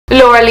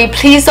Laura Lee,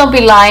 please don't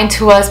be lying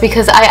to us,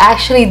 because I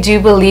actually do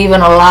believe in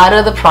a lot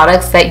of the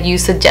products that you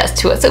suggest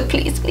to us. So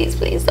please, please,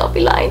 please don't be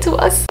lying to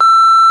us.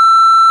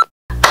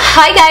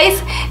 Hi guys,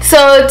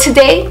 so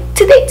today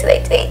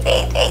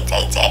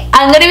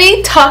I'm gonna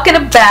be talking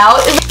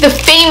about the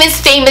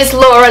famous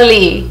Laura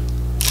Lee.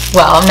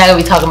 Well, I'm not gonna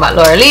be talking about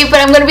Laura Lee, but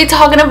I'm gonna be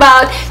talking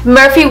about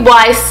Morphe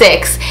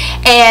Y6.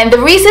 And the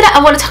reason I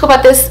want to talk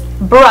about this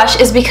brush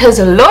is because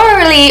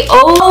Laura Lee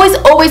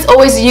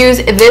always use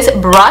this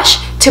brush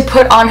to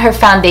put on her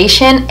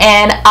foundation,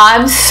 and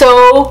I'm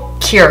so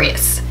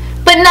curious.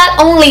 But not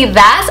only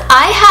that,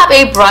 I have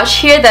a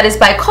brush here that is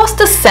by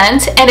Costa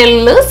Scent, and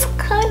it looks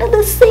kind of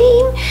the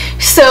same.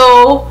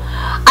 So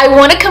I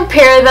want to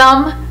compare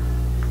them.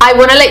 I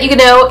want to let you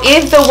know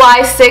if the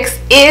Y6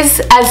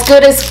 is as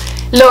good as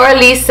Laura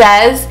Lee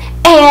says,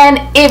 and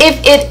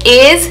if it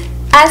is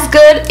as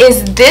good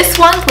as this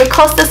one with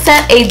Costa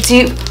Scent, a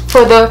dupe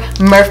for the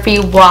Morphe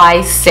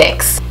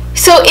Y6.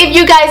 So if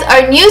you guys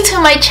are new to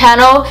my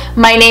channel,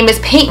 my name is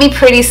Paint Me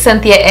Pretty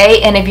Cynthia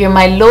A, and if you're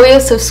my loyal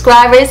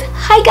subscribers,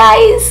 hi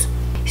guys.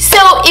 So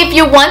if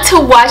you want to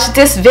watch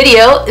this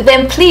video,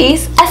 then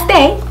please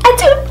stay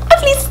tuned.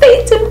 Please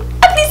stay tuned.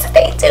 Please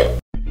stay tuned.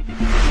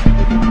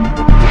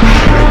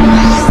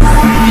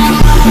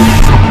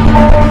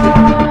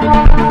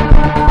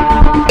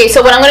 Okay,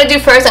 so what I'm going to do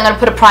first, I'm going to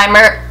put a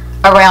primer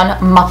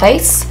around my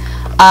face.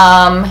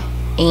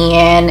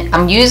 And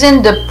I'm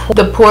using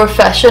the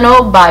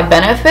Professional by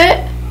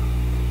Benefit.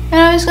 And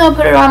I'm just going to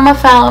put it on my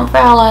frown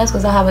lines,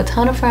 because I have a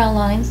ton of frown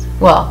lines.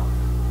 Well,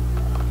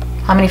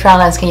 how many frown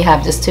lines can you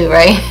have? Just two,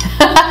 right?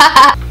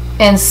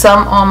 And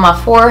some on my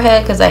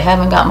forehead, because I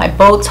haven't got my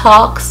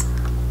Botox.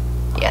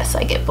 Yes,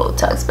 I get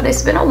Botox, but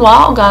it's been a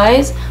while,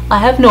 guys. I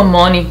have no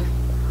money.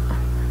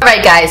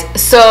 Alright guys,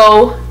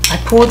 so I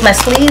pulled my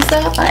sleeves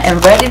up. I am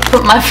ready to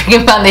put my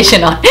freaking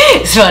foundation on.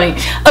 It's funny.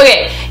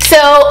 Okay, so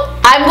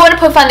I'm going to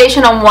put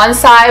foundation on one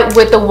side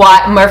with the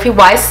Morphe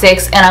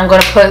Y6, and I'm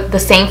going to put the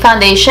same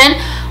foundation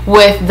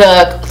with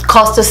the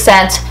Costa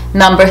Scent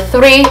number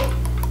 3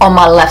 on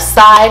my left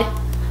side,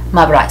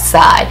 my right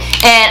side.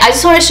 And I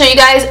just want to show you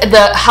guys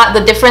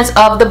the difference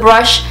of the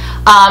brush.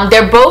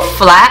 They're both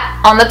flat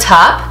on the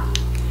top.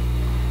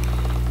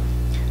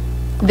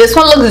 This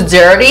one looks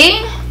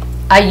dirty.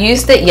 I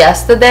used it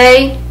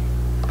yesterday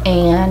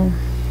and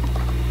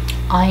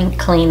I ain't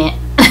clean it.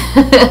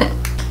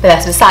 But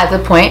that's besides the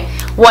point.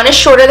 One is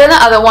shorter than the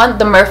other one.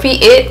 The Morphe,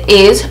 it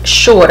is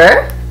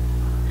shorter.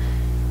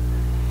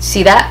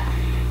 See that?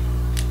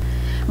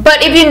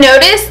 But if you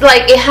notice,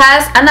 like, it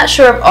has, I'm not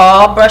sure if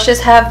all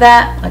brushes have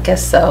that. I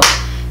guess so.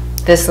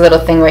 This little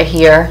thing right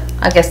here,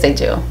 I guess they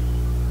do.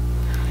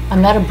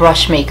 I'm not a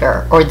brush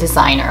maker or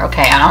designer,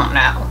 okay? I don't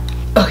know.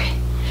 Okay,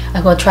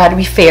 I'm gonna try to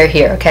be fair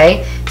here,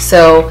 okay?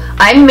 So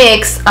I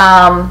mix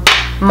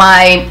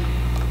my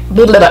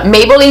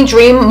Maybelline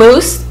Dream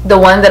Mousse, the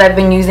one that I've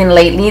been using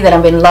lately that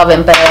I've been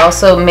loving, but I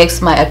also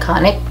mix my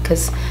Iconic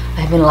because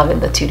I've been loving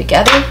the two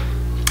together.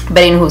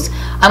 But anywho's,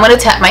 I'm gonna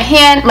tap my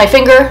hand, my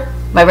finger,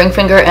 my ring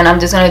finger, and I'm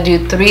just gonna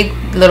do 3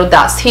 little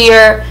dots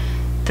here,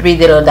 3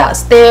 little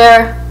dots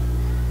there.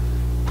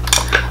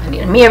 I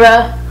need a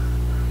mirror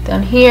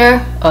down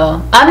here.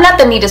 I'm not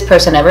the neatest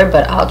person ever,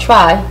 but I'll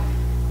try.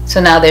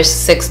 So now there's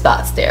 6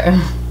 dots there.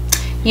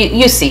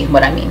 You see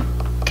what I mean,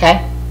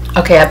 okay?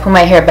 Okay, I put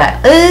my hair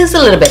back. It's a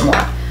little bit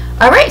more.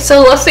 All right,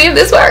 so let's see if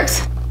this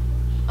works.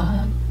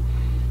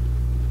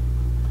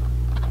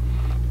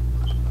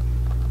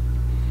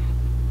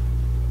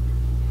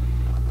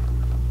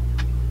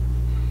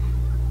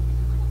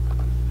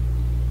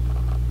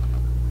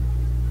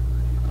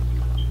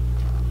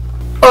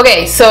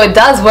 Okay, so it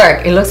does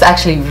work. It looks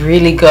actually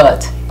really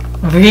good.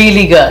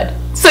 Really good.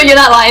 So you're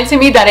not lying to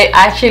me that it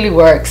actually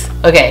works.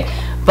 Okay,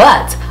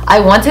 but I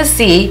want to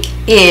see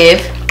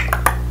if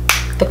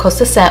the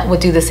Costa Scent would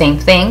do the same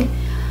thing.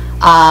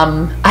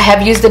 I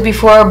have used it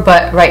before,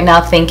 but right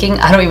now thinking,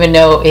 I don't even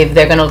know if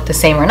they're gonna look the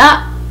same or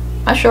not.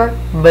 Not sure,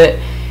 but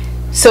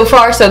so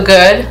far so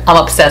good. I'm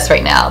obsessed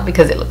right now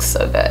because it looks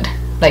so good.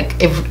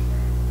 Like, if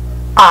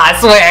I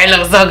swear it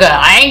looks so good.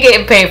 I ain't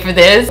getting paid for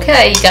this.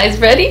 Okay, you guys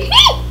ready?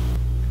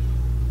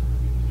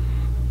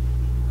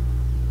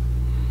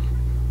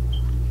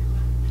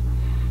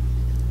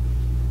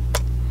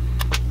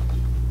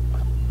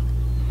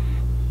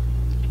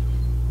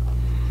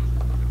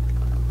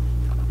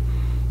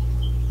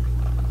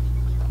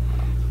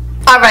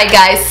 Alright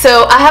guys,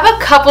 so I have a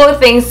couple of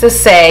things to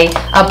say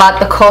about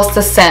the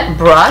Costa Scent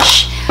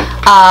brush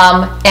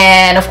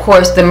and of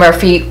course the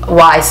Morphe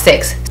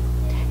Y6.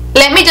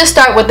 Let me just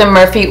start with the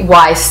Morphe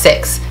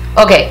Y6.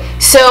 Okay,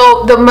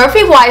 so the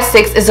Morphe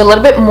Y6 is a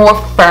little bit more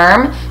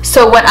firm,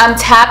 so when I'm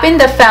tapping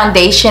the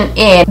foundation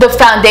in, the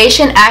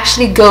foundation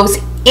actually goes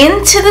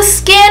into the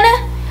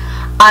skin.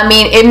 I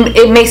mean,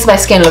 it makes my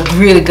skin look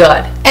really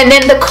good. And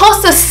then the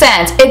Costa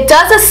Scent, it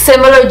does a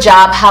similar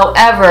job.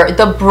 However,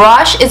 the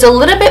brush is a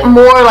little bit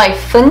more like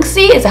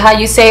funky, is how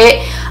you say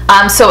it.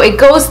 So it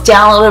goes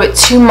down a little bit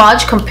too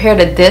much compared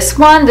to this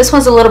one. This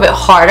one's a little bit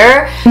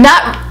harder.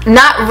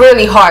 Not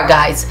really hard,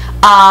 guys.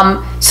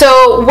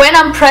 So when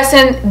I'm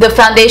pressing the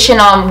foundation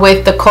on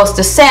with the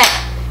Costa Scent,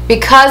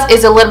 because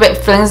it's a little bit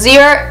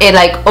flimsier, it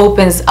like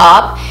opens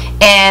up,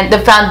 and the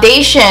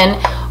foundation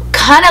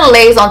kind of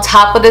lays on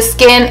top of the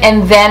skin,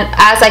 and then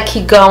as I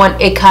keep going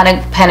it kind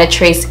of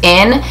penetrates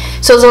in.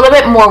 So it's a little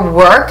bit more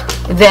work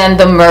than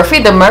the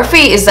Morphe. The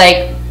Morphe is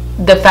like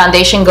the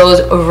foundation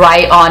goes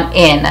right on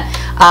in.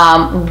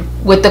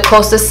 With the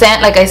Costa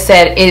Scent, like I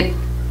said,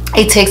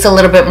 it takes a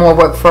little bit more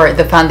work for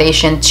the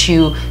foundation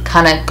to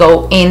kind of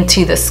go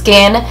into the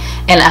skin,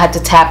 and I had to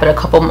tap it a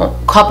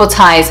couple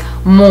times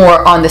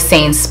more on the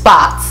same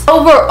spots.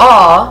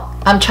 Overall,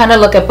 I'm trying to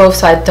look at both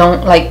so I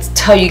don't like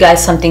tell you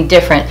guys something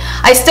different.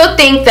 I still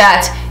think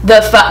that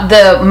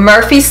the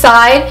Morphe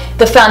side,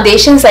 the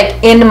foundation's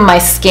like in my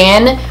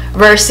skin,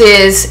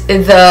 versus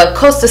the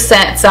Costa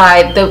Scent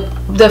side,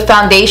 the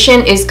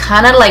foundation is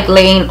kind of like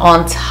laying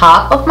on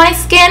top of my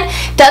skin.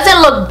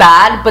 Doesn't look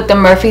bad, but the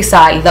Morphe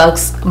side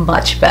looks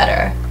much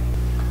better.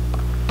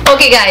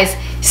 Okay guys,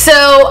 so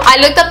I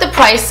looked up the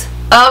price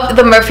of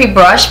the Morphe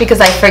brush because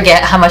I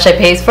forget how much I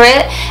paid for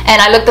it, and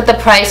I looked at the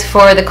price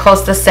for the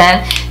Costa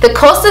Scent. The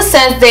Costa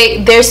Scent,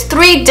 there's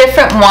 3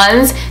 different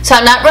ones, so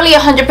I'm not really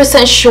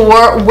 100%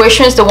 sure which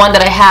one's the one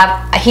that I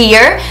have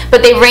here,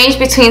 but they range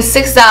between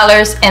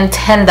 $6 and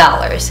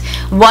 $10.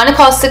 One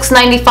costs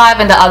 $6.95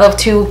 and the other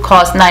 2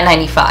 cost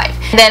 $9.95.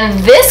 And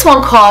then this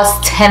one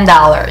costs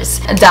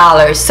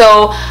 $10.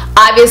 So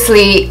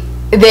obviously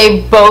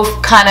they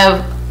both kind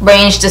of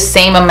range the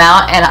same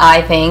amount, and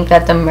I think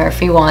that the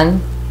Morphe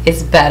one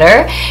is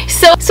better.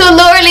 So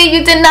Lauralee,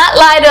 you did not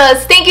lie to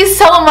us. Thank you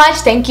so much.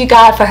 Thank you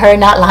God for her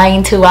not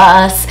lying to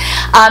us.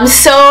 I'm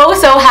so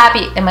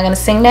happy. Am I gonna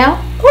sing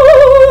now?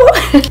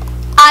 Woo!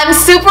 I'm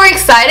super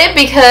excited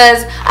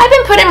because I've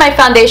been putting my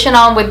foundation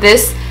on with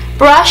this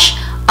brush,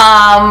 and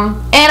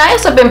I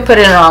also been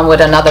putting it on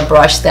with another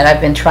brush that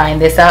I've been trying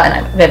this out, and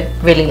I've been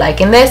really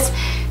liking this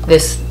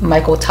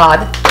Michael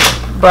Todd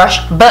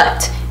brush.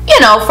 But you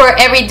know, for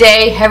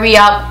everyday, hurry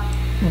up,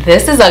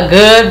 this is a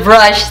good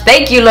brush.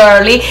 Thank you,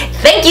 Lauralee.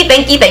 Thank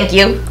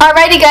you.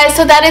 Alrighty guys,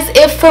 so that is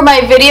it for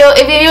my video.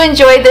 If you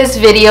enjoyed this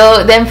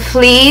video, then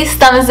please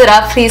thumbs it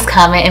up, please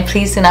comment, and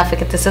please do not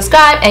forget to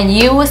subscribe, and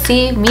you will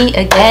see me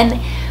again,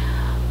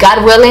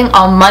 God willing,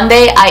 on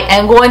Monday. I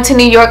am going to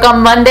New York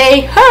on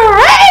Monday.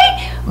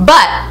 Hooray!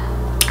 But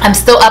I'm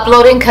still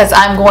uploading because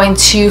I'm going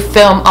to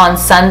film on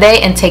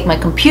Sunday and take my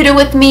computer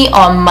with me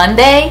on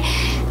Monday.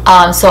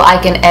 So I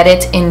can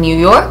edit in New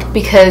York,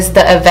 because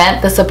the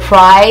event, the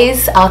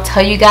surprise, I'll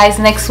tell you guys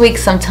next week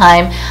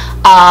sometime.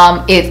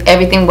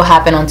 Everything will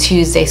happen on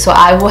Tuesday, so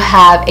I will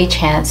have a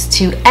chance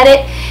to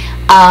edit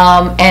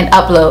and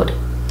upload.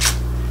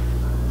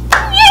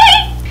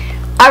 Yay!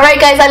 Alright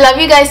guys, I love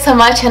you guys so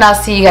much, and I'll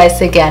see you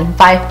guys again.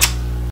 Bye.